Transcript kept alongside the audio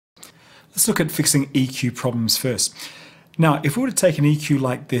Let's look at fixing EQ problems first. Now, if we were to take an EQ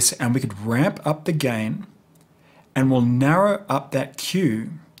like this and we could ramp up the gain and we'll narrow up that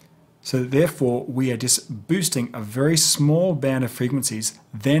Q so that therefore we are just boosting a very small band of frequencies,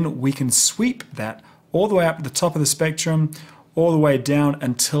 then we can sweep that all the way up to the top of the spectrum, all the way down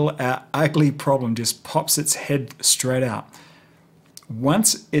until our ugly problem just pops its head straight out.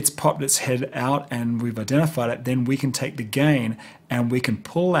 Once it's popped its head out and we've identified it, then we can take the gain and we can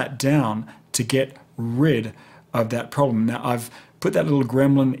pull that down to get rid of that problem. Now I've put that little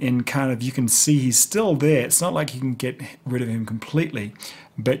gremlin in kind of, you can see he's still there. It's not like you can get rid of him completely,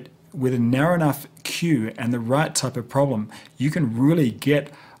 but with a narrow enough Q and the right type of problem, you can really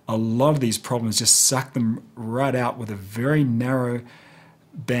get a lot of these problems, just suck them right out with a very narrow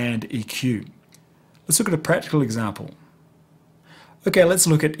band EQ. Let's look at a practical example. Okay, let's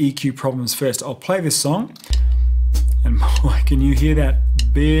look at EQ problems first. I'll play this song, and boy, can you hear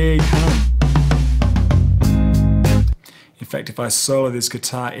that big hum. In fact, if I solo this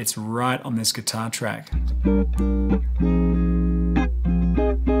guitar, it's right on this guitar track.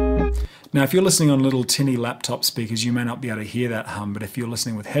 Now, if you're listening on little tinny laptop speakers, you may not be able to hear that hum, but if you're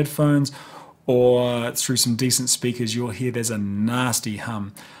listening with headphones or through some decent speakers, you'll hear there's a nasty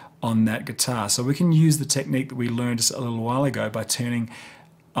hum on that guitar. So we can use the technique that we learned just a little while ago by turning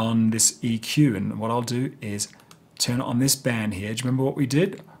on this EQ. And what I'll do is turn it on this band here. Do you remember what we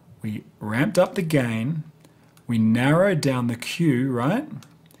did? We ramped up the gain, we narrowed down the Q, right?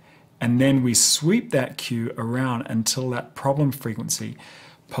 And then we sweep that Q around until that problem frequency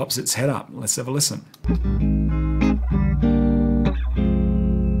pops its head up. Let's have a listen. Do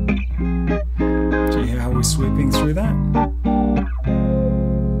you hear how we're sweeping through that?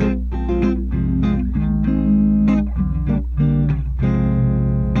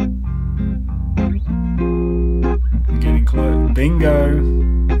 Getting close. Bingo.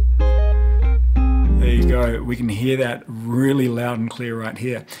 There you go. We can hear that really loud and clear right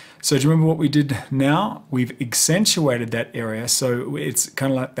here. So do you remember what we did now? We've accentuated that area, so it's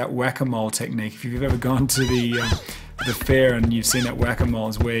kind of like that whack-a-mole technique. If you've ever gone to the fair and you've seen that whack-a-mole,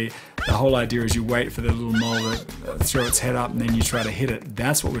 is where the whole idea is you wait for the little mole to throw its head up and then you try to hit it.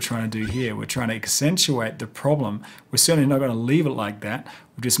 That's what we're trying to do here. We're trying to accentuate the problem. We're certainly not going to leave it like that.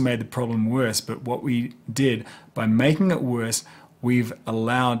 We've just made the problem worse, but what we did by making it worse, we've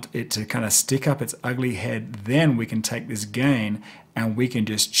allowed it to kind of stick up its ugly head. Then we can take this gain and we can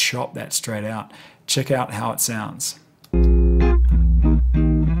just chop that straight out. Check out how it sounds.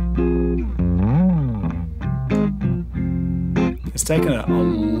 It's taken a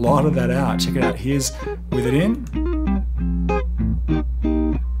lot of that out. Check it out. Here's with it in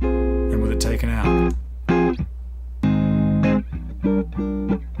and with it taken out.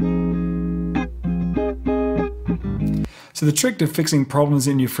 So the trick to fixing problems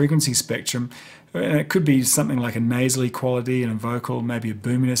in your frequency spectrum, and it could be something like a nasally quality in a vocal, maybe a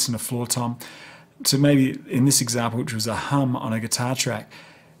boominess in a floor tom, to maybe in this example, which was a hum on a guitar track.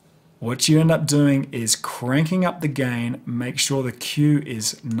 What you end up doing is cranking up the gain, make sure the Q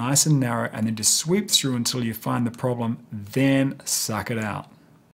is nice and narrow, and then just sweep through until you find the problem, then suck it out.